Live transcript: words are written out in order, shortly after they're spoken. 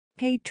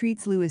Kate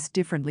treats Louis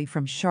differently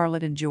from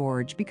Charlotte and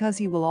George because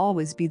he will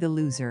always be the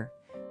loser.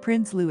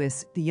 Prince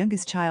Louis, the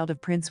youngest child of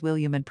Prince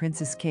William and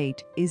Princess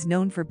Kate, is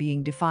known for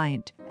being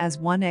defiant, as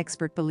one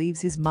expert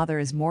believes his mother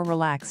is more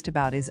relaxed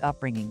about his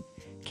upbringing.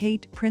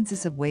 Kate,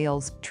 Princess of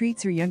Wales,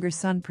 treats her younger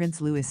son Prince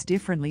Louis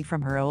differently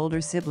from her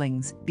older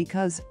siblings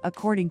because,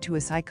 according to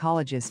a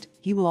psychologist,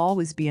 he will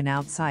always be an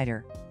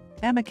outsider.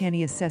 Emma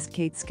Kenny assessed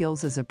Kate's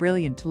skills as a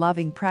brilliant,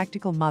 loving,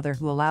 practical mother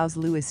who allows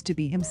Louis to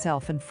be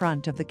himself in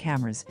front of the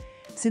cameras.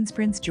 Since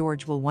Prince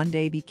George will one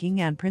day be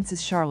king and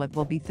Princess Charlotte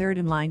will be third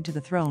in line to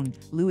the throne,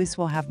 Louis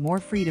will have more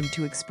freedom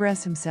to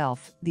express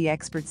himself, the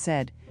expert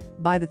said.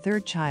 By the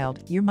third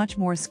child, you're much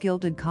more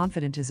skilled and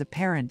confident as a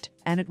parent,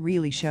 and it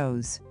really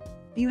shows.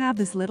 You have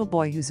this little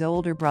boy whose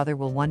older brother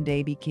will one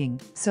day be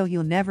king, so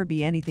he'll never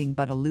be anything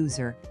but a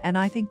loser, and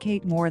I think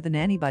Kate more than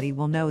anybody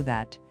will know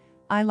that.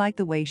 I like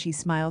the way she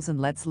smiles and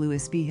lets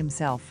Louis be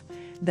himself.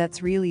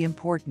 That's really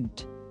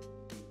important.